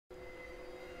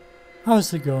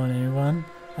How's it going, everyone?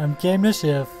 I'm Game the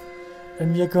Chef,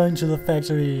 and we are going to the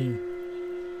factory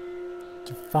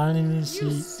to finally see.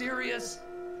 You serious?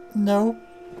 No,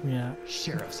 yeah.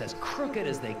 Sheriff's as crooked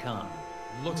as they come.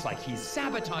 Looks like he's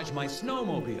sabotaged my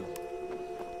snowmobile.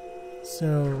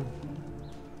 So,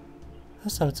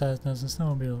 let's sabotage Nelson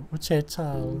snowmobile. We'll take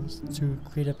tiles to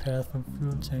create a path from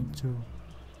fuel tank to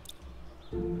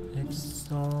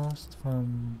exhaust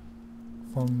from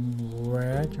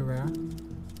where to where?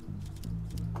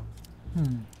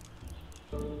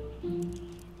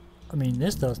 I mean,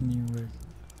 this doesn't even work.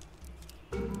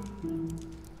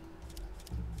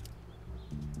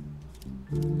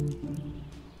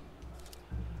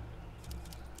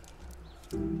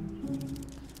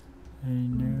 I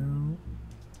know.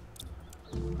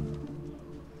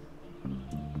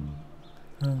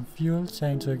 Fuel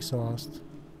tank to exhaust.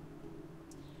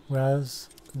 Where's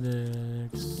the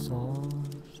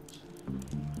exhaust?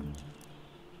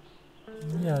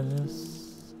 Yeah, this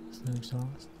is the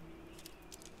exhaust.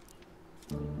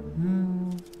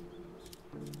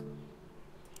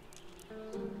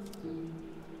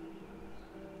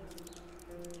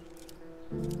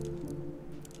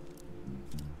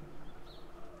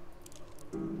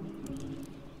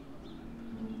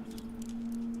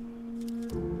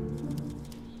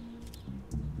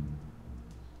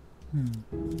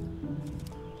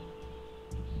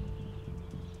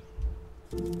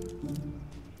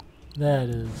 There it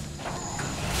is.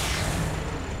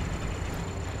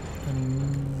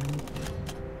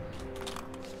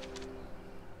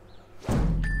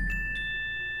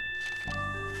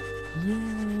 Yay!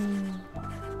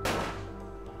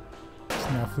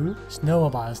 Snafu?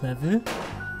 Snowmobile Snafu?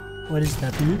 What is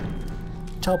Snafu?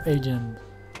 Top agent.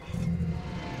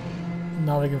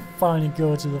 Now we can finally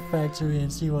go to the factory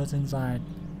and see what's inside.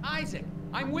 Isaac,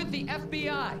 I'm with the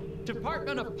FBI,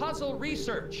 Department of Puzzle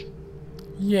Research.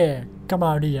 Yeah, come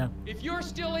out here. If you're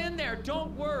still in there,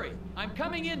 don't worry. I'm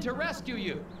coming in to rescue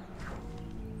you.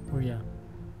 Oh yeah.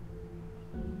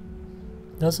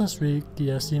 Nelson's rig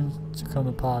gear seems to come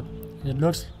apart, and it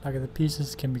looks like the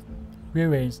pieces can be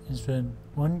rearranged into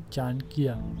one giant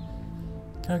gear.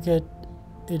 Can I get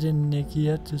it in the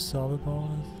gear to solve the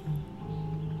puzzle?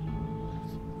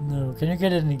 No, can you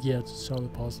get it in the gear to solve the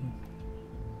puzzle?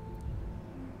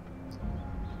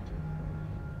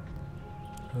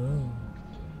 Oh.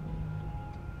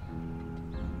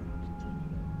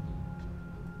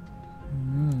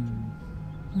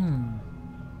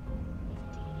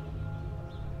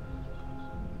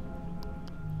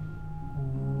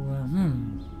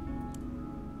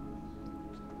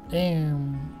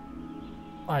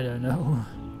 I don't know.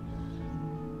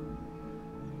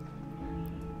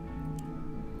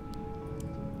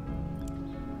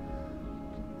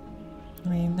 I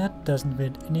mean, that doesn't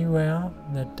fit anywhere.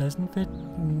 That doesn't fit.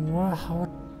 How?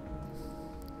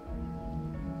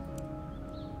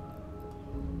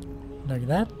 Like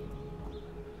that?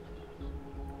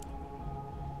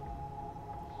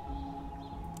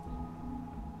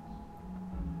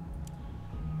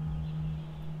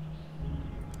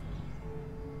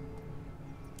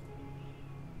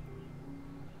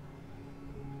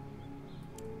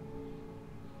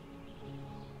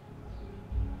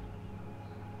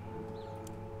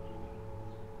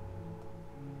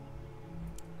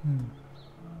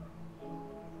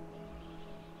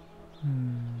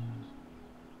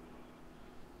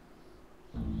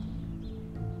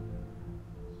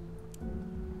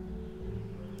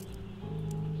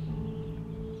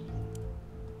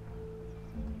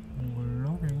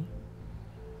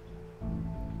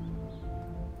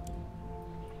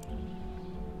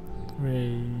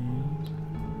 Great.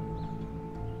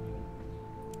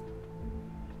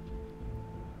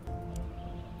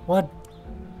 What?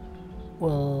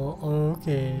 Well,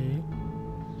 okay.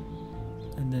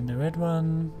 And then the red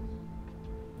one.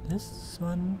 This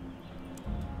one.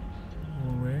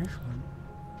 Where's one?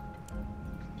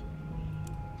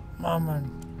 Mama.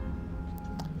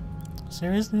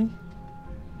 Seriously?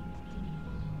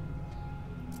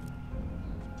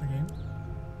 Okay.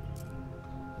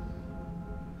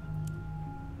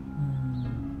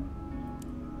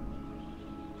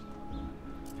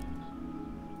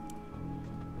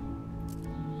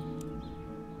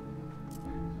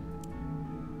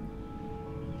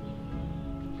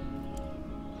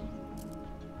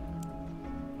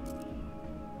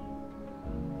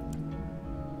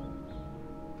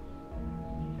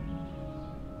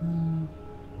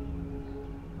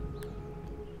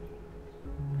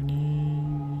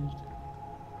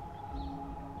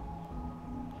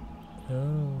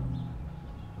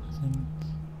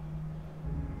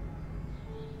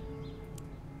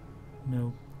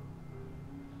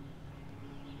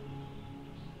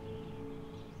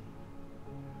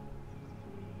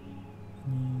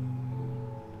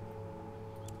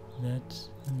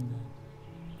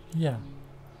 Yeah.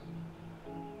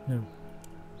 No.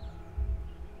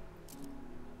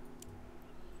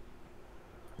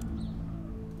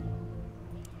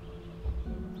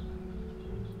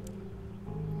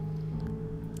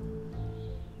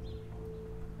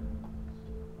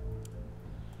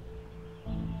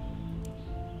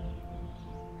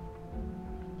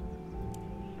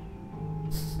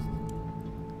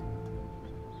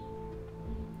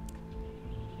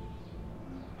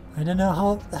 I don't know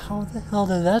how the hell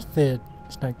did that fit?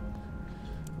 It's like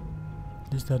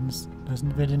this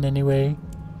doesn't fit in any way.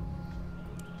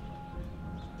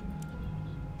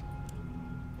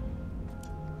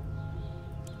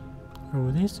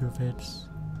 Oh, these two fits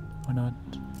or not?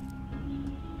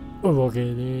 Oh,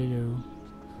 okay, they do.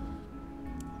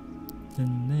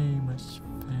 Then they must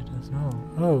fit as well.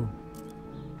 Oh.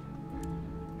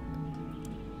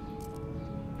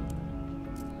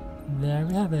 There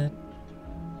we have it.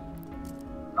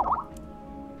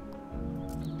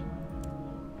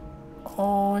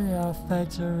 Oh yeah,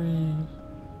 factory.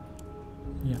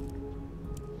 Yeah.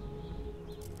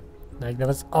 Like that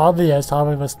was obvious how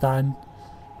it was done.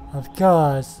 Of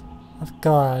course. Of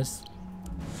course.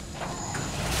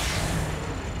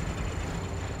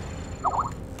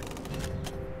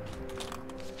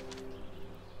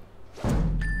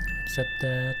 Except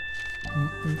that.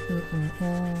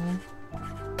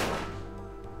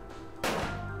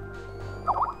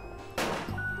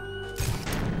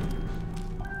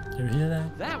 You hear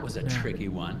that? That was a tricky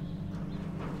one.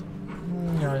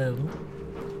 Yeah, a little.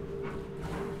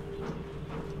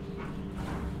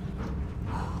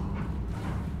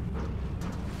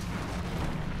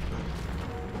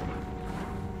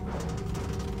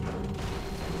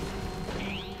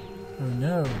 Oh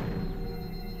no.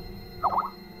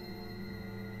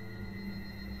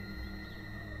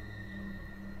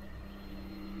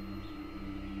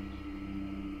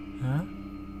 Huh?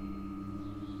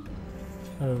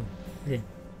 Oh, okay.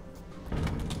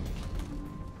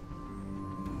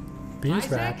 Bees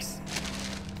wraps.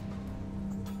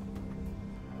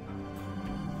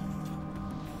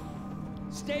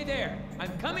 Stay there.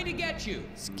 I'm coming to get you.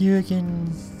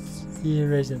 Scoggins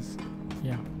erasers.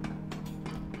 Yeah.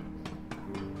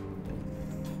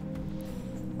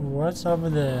 What's up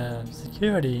with the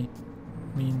security?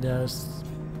 I mean, there's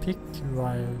pick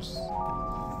wires.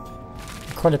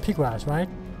 You call it pick wires, right?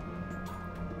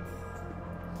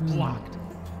 Blocked.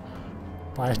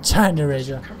 By a giant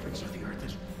eraser. Circumference of the Earth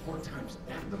is 4 times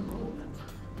that of the moon.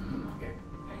 Okay.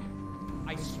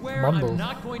 I swear Mumble. I'm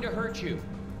not going to hurt you.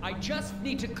 I just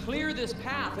need to clear this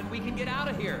path and we can get out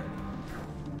of here.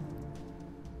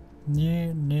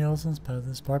 Nelson's path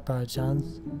is blocked by a giant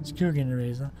Scoggins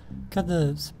eraser. Cut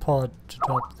the support to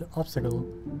drop the obstacle,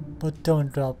 but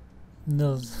don't drop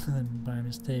Nelson by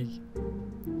mistake.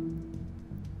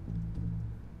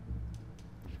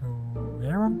 So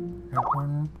that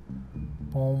one.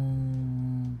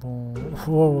 Boom, boom.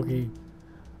 Whoa, okay.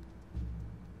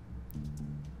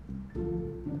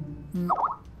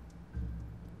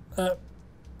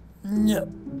 Yeah.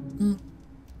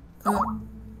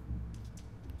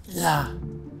 Yeah.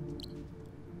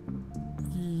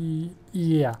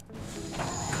 Yeah.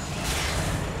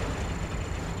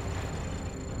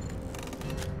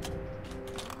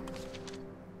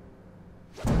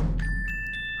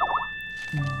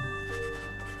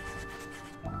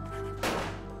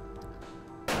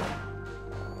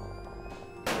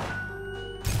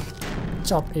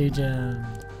 Chop agent.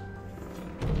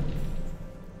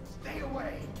 Stay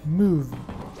away. Move.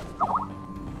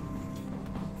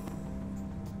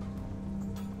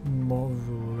 More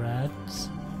rats.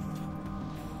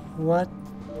 What?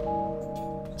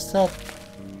 What's that?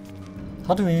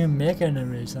 How do we even make an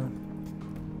eraser?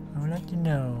 I would like to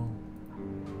know.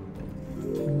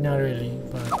 Not really,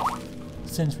 but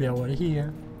since we are already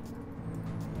here.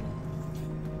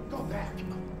 Go back.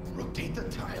 Rotate the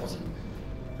tiles.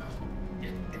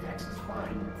 If X is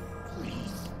fine,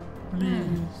 please.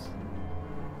 Please.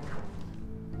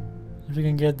 If we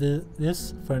can get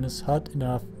this furnace hot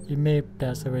enough, it may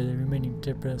blast away the remaining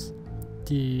debris.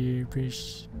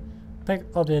 Pack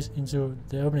objects into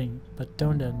the opening, but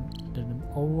don't let them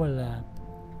overlap.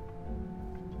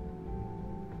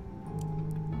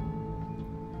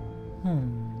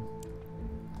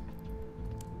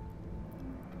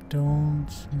 Don't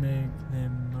make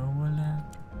them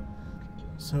overlap.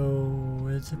 So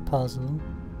it's a puzzle.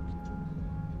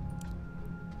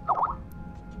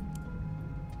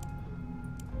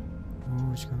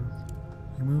 Ooh, screw.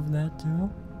 Remove that too.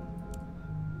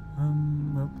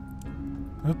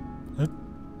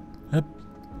 Up.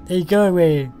 Hey, go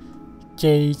away,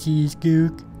 JT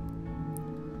Scoog.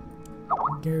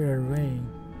 Go away.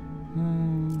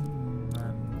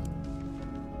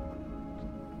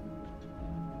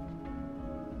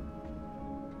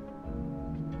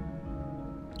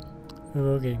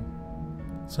 Okay,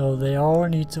 so they all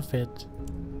need to fit.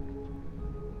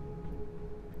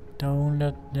 Don't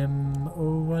let them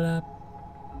overlap.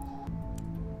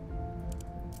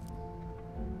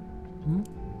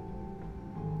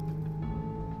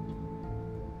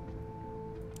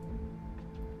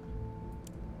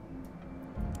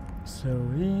 So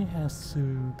he has to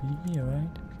be here,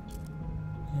 right?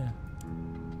 Yeah.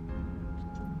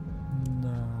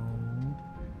 No.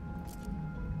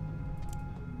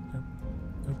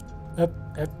 Up.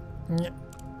 Yeah.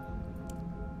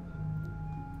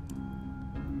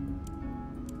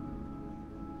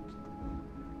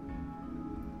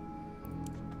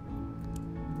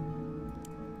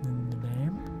 And the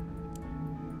lamp.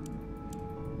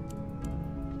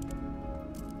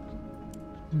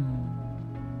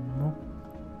 No.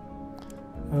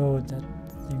 Oh, that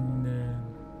thing there.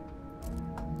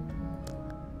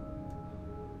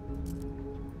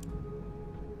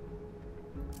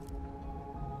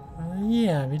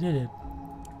 Yeah, we did it.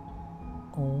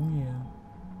 Oh yeah.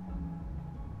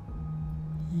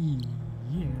 Yeah.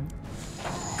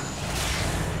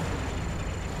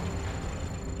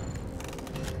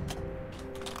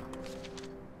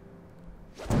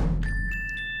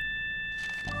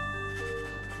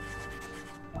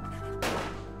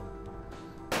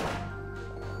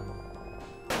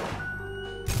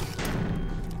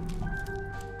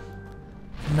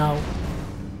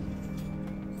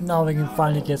 Now we can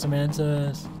finally get some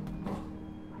answers.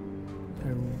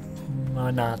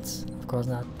 Or not. Of course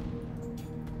not.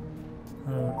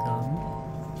 Oh, come.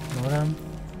 Not him.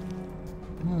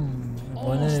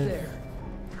 Almost there.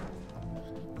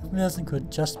 Nelson could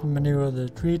just maneuver the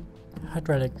three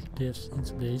hydraulic lifts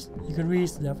into place. He could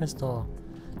reach the office door.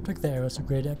 Click the arrows to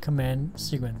create a command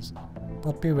sequence.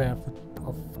 But beware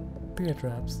of bear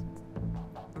traps.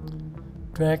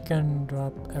 Drag and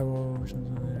drop arrows.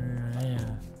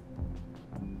 Yeah.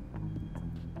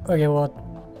 Okay, what?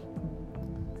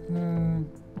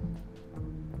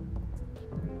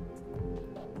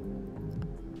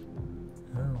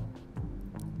 Oh.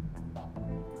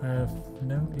 I have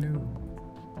no clue.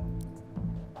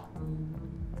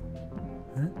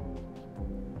 Huh?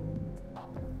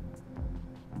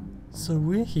 So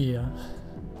we're here.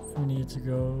 We need to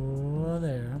go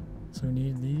there. So we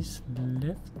need these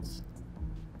lifts.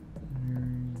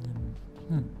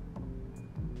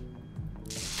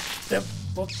 Yep.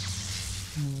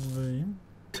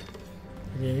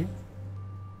 Okay.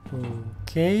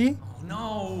 Okay. Oh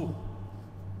no!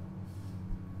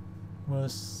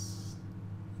 Was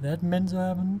that meant to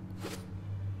happen?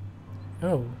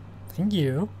 Oh, thank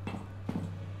you.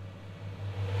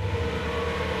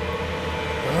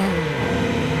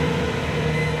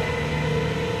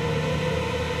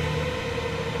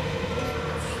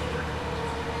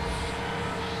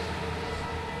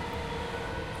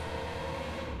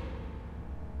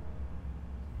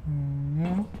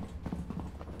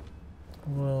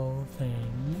 Well,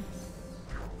 thanks.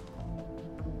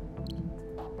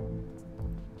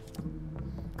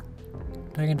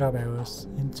 Drag and drop arrows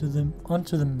into them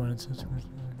onto the monitor.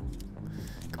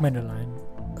 Commander line.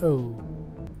 Oh.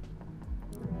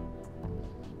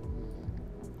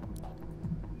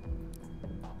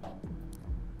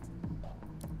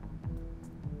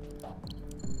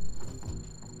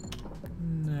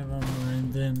 Never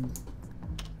mind then.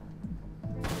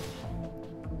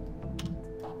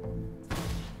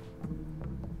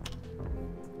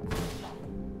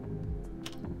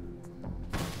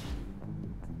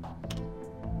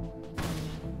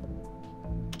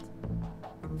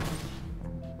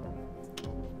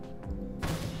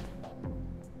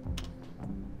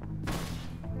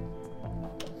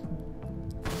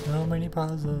 So many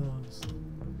puzzles.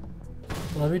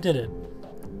 Well, we did it.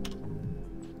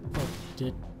 What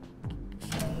did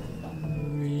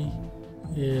we?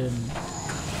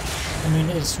 I mean,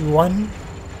 it's 1,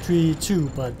 3, 2,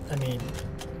 but I mean,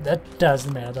 that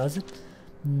doesn't matter, does it?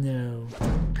 No.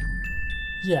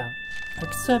 Yeah,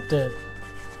 accept it.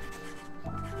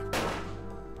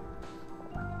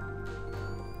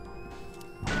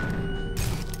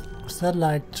 Was that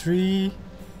like three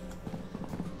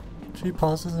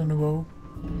puzzles in a row?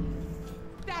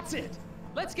 That's it!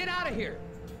 Let's get out of here!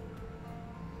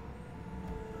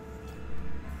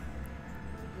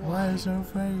 Why are you so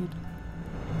afraid?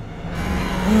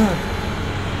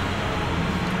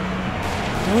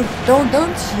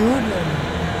 Don't shoot him!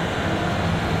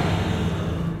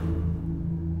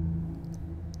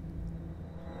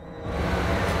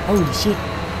 Holy shit!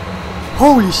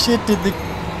 Holy shit! Did the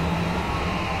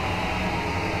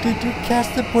Did you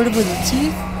catch the bullet with the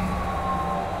teeth?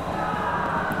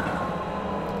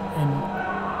 And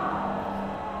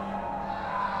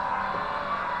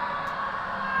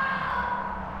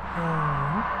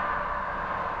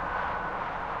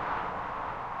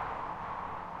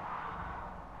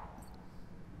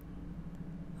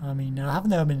I mean, I have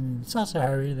never been in such a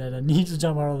hurry that I need to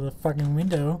jump out of the fucking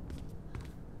window.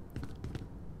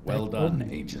 Well done,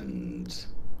 Agent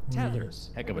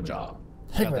Tethers. Heck of a job.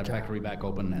 Heck Got of a that job. factory back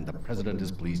open, and the president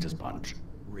is pleased as punch.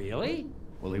 Really?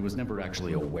 Well, he was never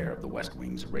actually aware of the West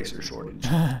Wing's racer shortage.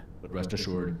 But rest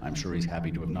assured, I'm sure he's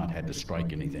happy to have not had to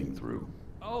strike anything through.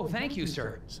 Oh, thank you,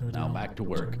 sir. So Now back to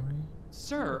work.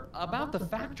 Sir, about the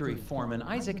factory foreman,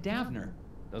 Isaac Davner.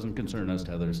 Doesn't concern us,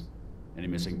 Tethers. Any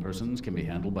missing persons can be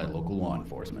handled by local law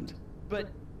enforcement. But,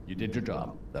 You did your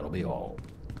job. That'll be all.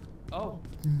 oh,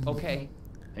 okay.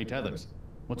 Hey, Tethers,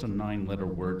 what's a 9-letter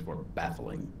word for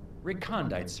baffling?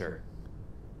 Recondite, sir.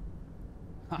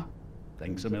 Ha!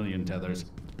 Thanks a million, Tethers.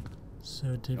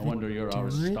 So did No we wonder you're do our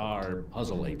it? star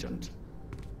puzzle agent.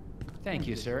 Thank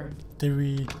you, sir. Did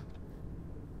we?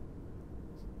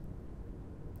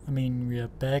 I mean, we are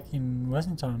back in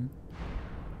Washington.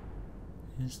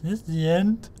 Is this the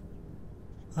end?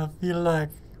 I feel like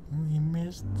we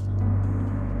missed.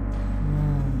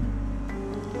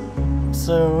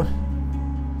 So,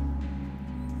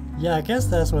 yeah, I guess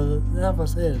that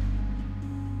was it.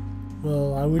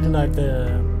 Well, I really like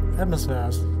the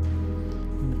atmospheres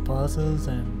and the puzzles,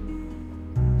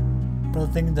 but I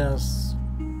think there's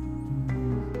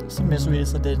some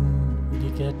mysteries I didn't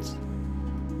really get.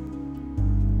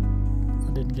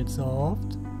 I didn't get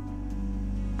solved.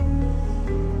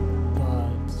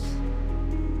 But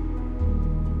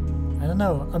I don't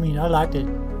know. I mean, I liked it.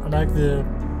 I like the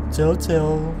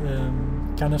telltale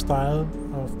kind of style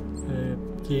of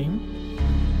game,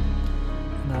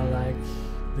 and I like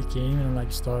the game and I like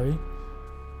the story.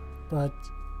 But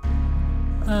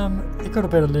it could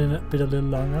have been a little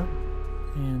longer,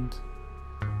 and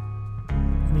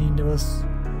I mean there was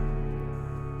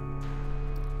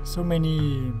so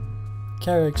many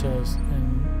characters,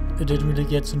 and I didn't really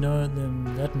get to know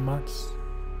them that much.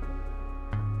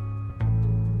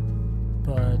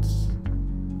 But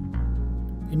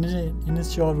in the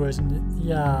short version,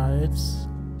 yeah, it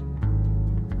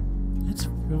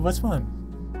was fun,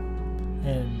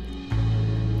 and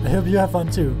I hope you have fun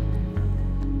too.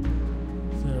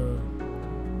 So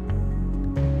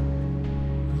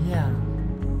yeah,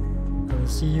 I will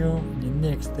see you in the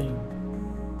next thing.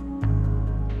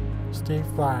 Stay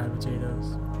fried,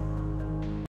 potatoes.